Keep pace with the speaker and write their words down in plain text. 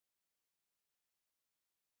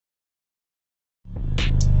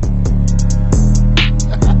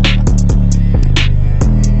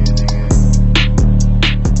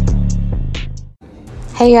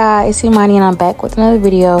Hey y'all, it's Imani and I'm back with another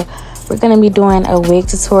video. We're going to be doing a wig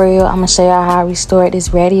tutorial. I'm going to show y'all how I restored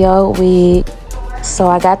this radio wig. So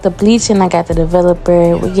I got the bleach and I got the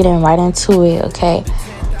developer. We're getting right into it, okay?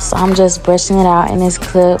 So I'm just brushing it out in this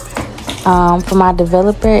clip. For my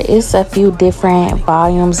developer, it's a few different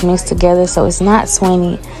volumes mixed together. So it's not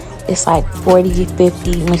 20, it's like 40,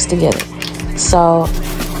 50 mixed together. So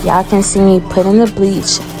y'all can see me putting the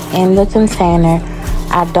bleach in the container.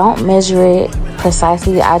 I don't measure it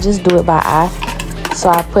precisely, I just do it by eye. So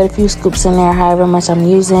I put a few scoops in there, however much I'm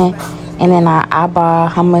using, and then I eyeball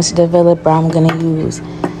how much developer I'm gonna use.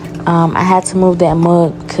 I had to move that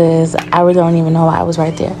mug because I really don't even know why it was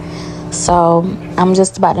right there. So I'm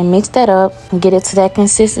just about to mix that up and get it to that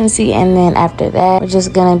consistency, and then after that we're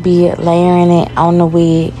just gonna be layering it on the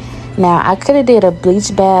wig. Now I could have did a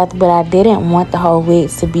bleach bath, but I didn't want the whole wig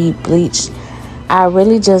to be bleached. I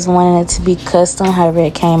really just wanted it to be custom however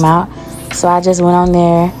it came out. So I just went on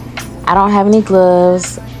there. I don't have any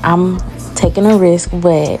gloves. I'm taking a risk,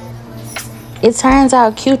 but it turns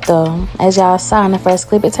out cute though. As y'all saw in the first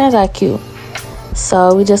clip, it turns out cute.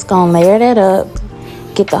 So we just gonna layer that up,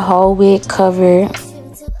 get the whole wig covered.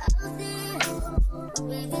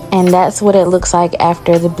 And that's what it looks like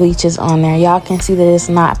after the bleach is on there. Y'all can see that it's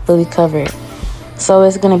not fully covered. So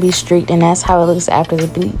it's gonna be streaked, and that's how it looks after the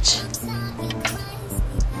bleach.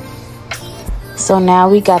 So now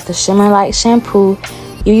we got the Shimmer Lights shampoo.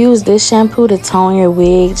 You use this shampoo to tone your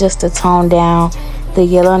wig, just to tone down the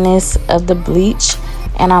yellowness of the bleach.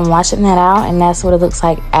 And I'm washing that out, and that's what it looks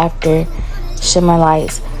like after Shimmer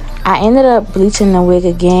Lights. I ended up bleaching the wig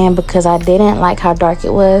again because I didn't like how dark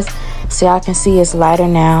it was. So y'all can see it's lighter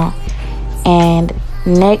now. And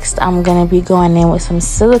next I'm gonna be going in with some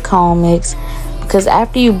silicone mix, because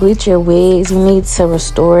after you bleach your wigs, you need to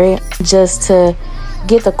restore it just to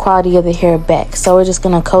get the quality of the hair back. So we're just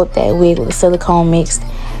gonna coat that wig with the silicone mixed,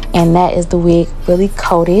 and that is the wig really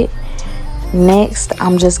coated. Next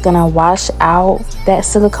I'm just gonna wash out that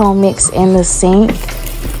silicone mix in the sink,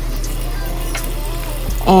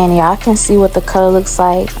 and y'all can see what the color looks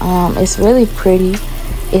like. It's really pretty.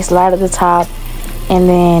 It's light at the top and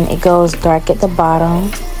then it goes dark at the bottom.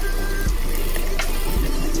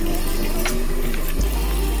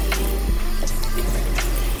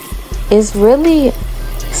 It's really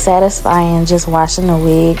satisfying just washing the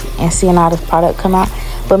wig and seeing all this product come out.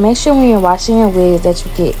 But make sure when you're washing your wig that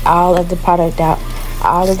you get all of the product out,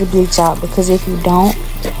 all of the bleach out, because if you don't,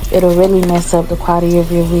 it'll really mess up the quality of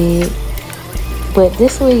your wig. But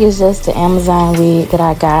this wig is just the Amazon wig that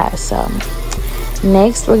I got. So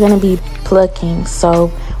next we're gonna be plucking. So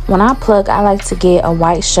when I pluck, I like to get a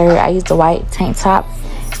white shirt. I use the white tank top,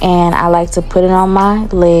 and I like to put it on my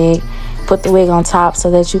leg, put the wig on top so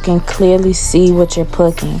that you can clearly see what you're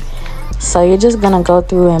plucking. So you're just gonna go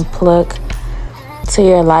through and pluck to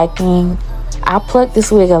your liking. I plucked this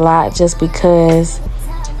wig a lot just because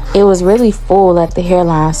it was really full at the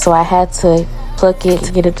hairline, so I had to pluck it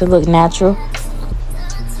to get it to look natural.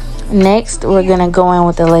 Next we're gonna go in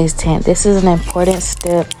with the lace tint. This is an important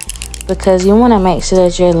step because you want to make sure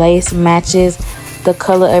that your lace matches the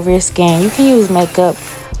color of your skin. You can use makeup,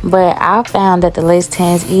 but I found that the lace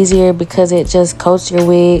tint is easier because it just coats your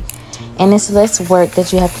wig, and it's less work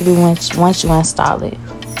that you have to do once you install it.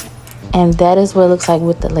 And that is what it looks like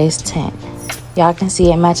with the lace tint. Y'all can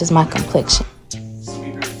see it matches my complexion.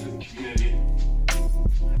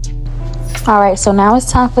 Alright, so now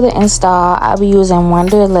it's time for the install. I'll be using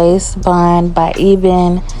Wonder Lace Bond by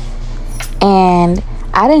Ebin. And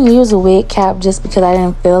I didn't use a wig cap just because I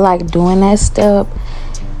didn't feel like doing that step.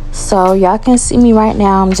 So y'all can see me right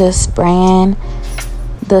now. I'm just spraying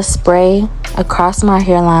the spray across my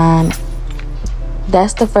hairline.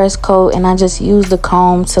 That's the first coat, and I just use the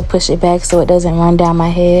comb to push it back so it doesn't run down my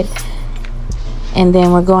head. And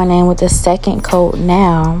then we're going in with the second coat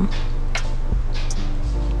now.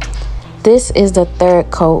 This is the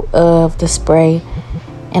third coat of the spray,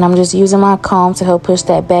 and I'm just using my comb to help push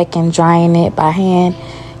that back and drying it by hand.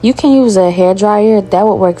 You can use a hair dryer, that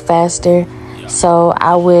would work faster. So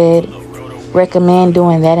I would recommend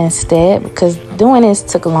doing that instead, because doing this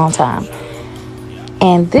took a long time.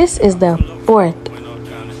 And this is the fourth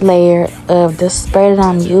layer of the spray that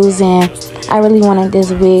I'm using. I really wanted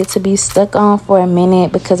this wig to be stuck on for a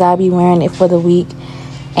minute because I'll be wearing it for the week,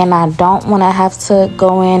 and I don't want to have to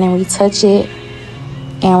go in and retouch it.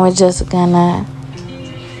 And we're just gonna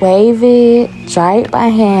wave it, dry it by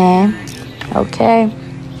hand. Okay,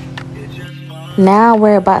 now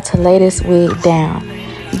we're about to lay this wig down.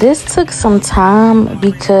 This took some time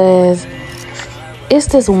because it's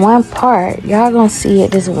this one part, y'all gonna see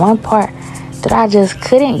it, this one part that I just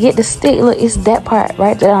couldn't get to stick. Look, it's that part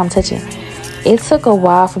right there I'm touching. it took a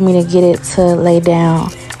while for me to get it to lay down.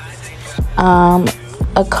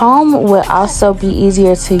 A comb would also be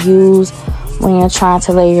easier to use when you're trying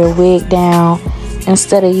to lay your wig down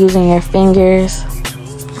instead of using your fingers.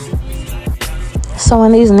 So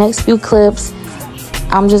in these next few clips,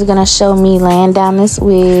 I'm just gonna show me laying down this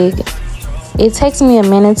wig. It takes me a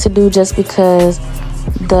minute to do just because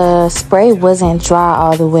the spray wasn't dry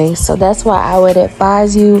all the way. So that's why I would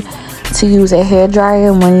advise you to use a hair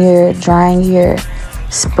dryer when you're drying your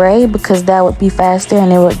spray, because that would be faster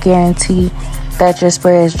and it would guarantee that your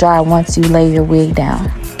spray is dry once you lay your wig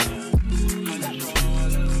down.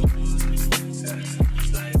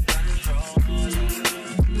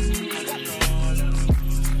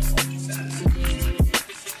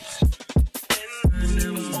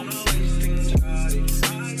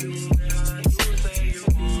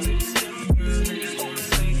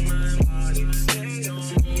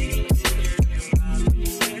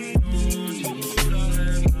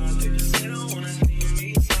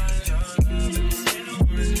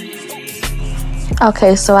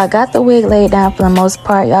 Okay, so I got the wig laid down for the most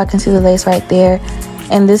part. Y'all can see the lace right there.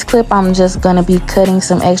 In this clip, I'm just gonna be cutting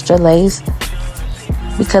some extra lace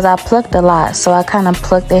because I plucked a lot. So I kind of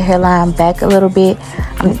plucked the hairline back a little bit.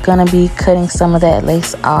 I'm gonna be cutting some of that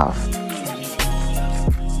lace off.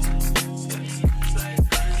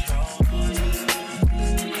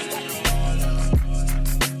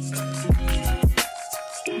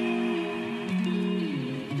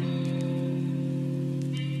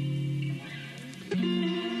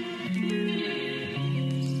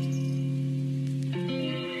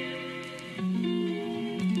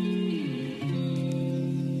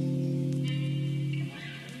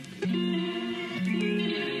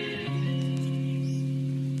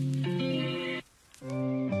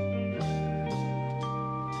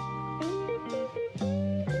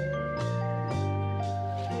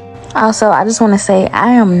 Also, I just want to say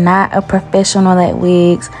I am not a professional at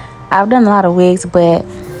wigs. I've done a lot of wigs, but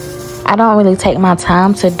I don't really take my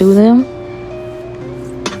time to do them.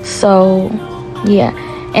 So, yeah.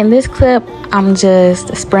 In this clip, I'm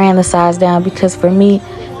just spraying the sides down because for me,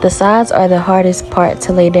 the sides are the hardest part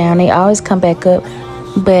to lay down. They always come back up,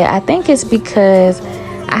 but I think it's because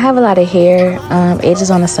I have a lot of hair edges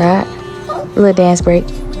on the side. A little dance break.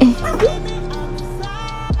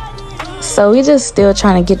 So we just still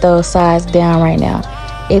trying to get those sides down right now.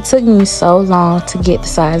 It took me so long to get the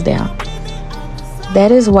sides down.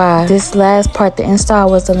 That is why this last part, the install,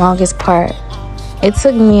 was the longest part. It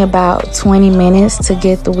took me about 20 minutes to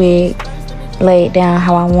get the wig laid down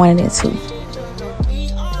how I wanted it to.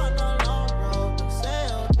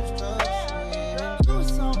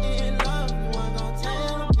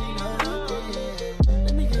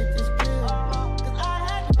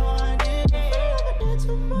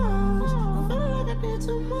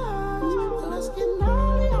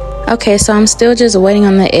 Okay, so I'm still just waiting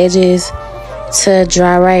on the edges to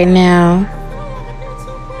dry right now.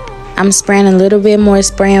 I'm spraying a little bit more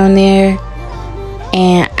spray on there,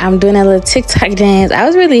 and I'm doing a little TikTok dance. I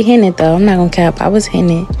was really hitting it though, I'm not gonna cap, I was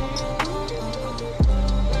hitting it.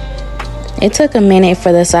 It took a minute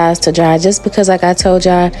for the sides to dry just because, like I told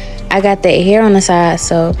y'all, I got that hair on the side,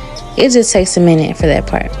 so it just takes a minute for that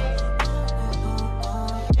part.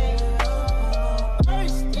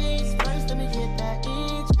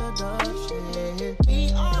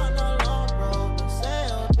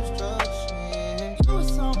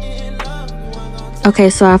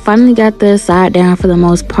 Okay, so I finally got the side down for the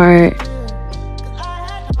most part.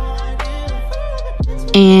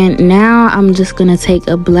 And now I'm just gonna take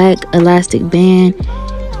a black elastic band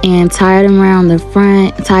and tie it around the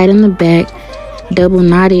front, tie it in the back, double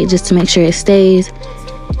knot it just to make sure it stays.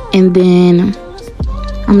 And then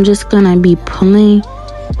I'm just gonna be pulling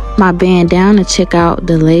my band down to check out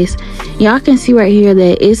the lace. Y'all can see right here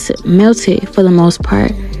that it's melted for the most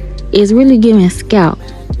part. It's really giving scalp.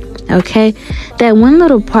 Okay, that one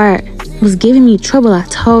little part was giving me trouble. I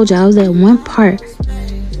told y'all, it was that one part.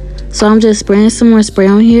 So I'm just spraying some more spray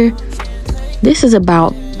on here. This is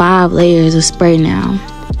about 5 layers of spray now.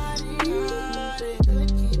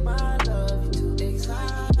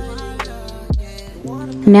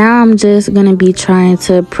 Now I'm just gonna be trying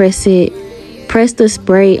to press the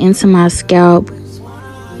spray into my scalp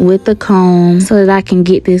with the comb so that I can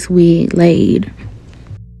get this wig laid.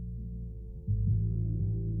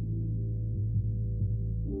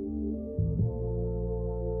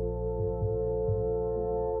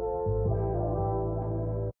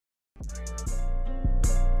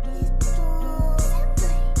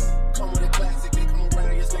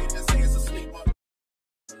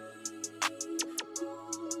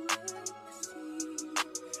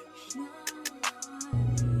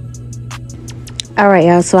 Alright,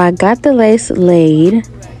 y'all, so I got the lace laid.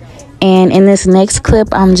 And in this next clip,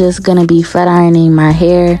 I'm just going to be flat ironing my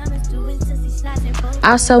hair.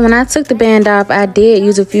 Also, when I took the band off, I did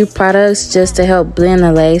use a few products just to help blend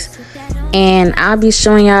the lace. And I'll be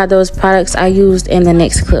showing y'all those products I used in the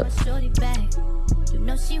next clip.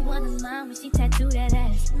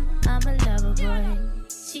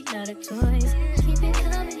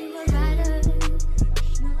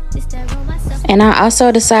 And I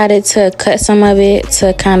also decided to cut some of it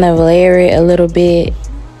to kind of layer it a little bit.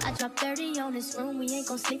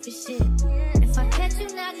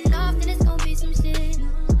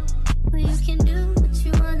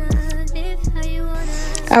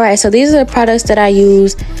 Alright, so these are the products that I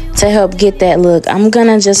use to help get that look. I'm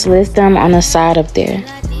gonna just list them on the side up there.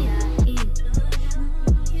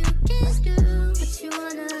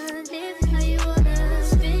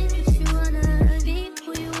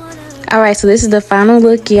 Alright, so this is the final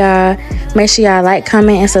look, y'all. Make sure y'all like,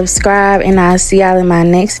 comment, and subscribe, and I'll see y'all in my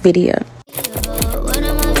next video.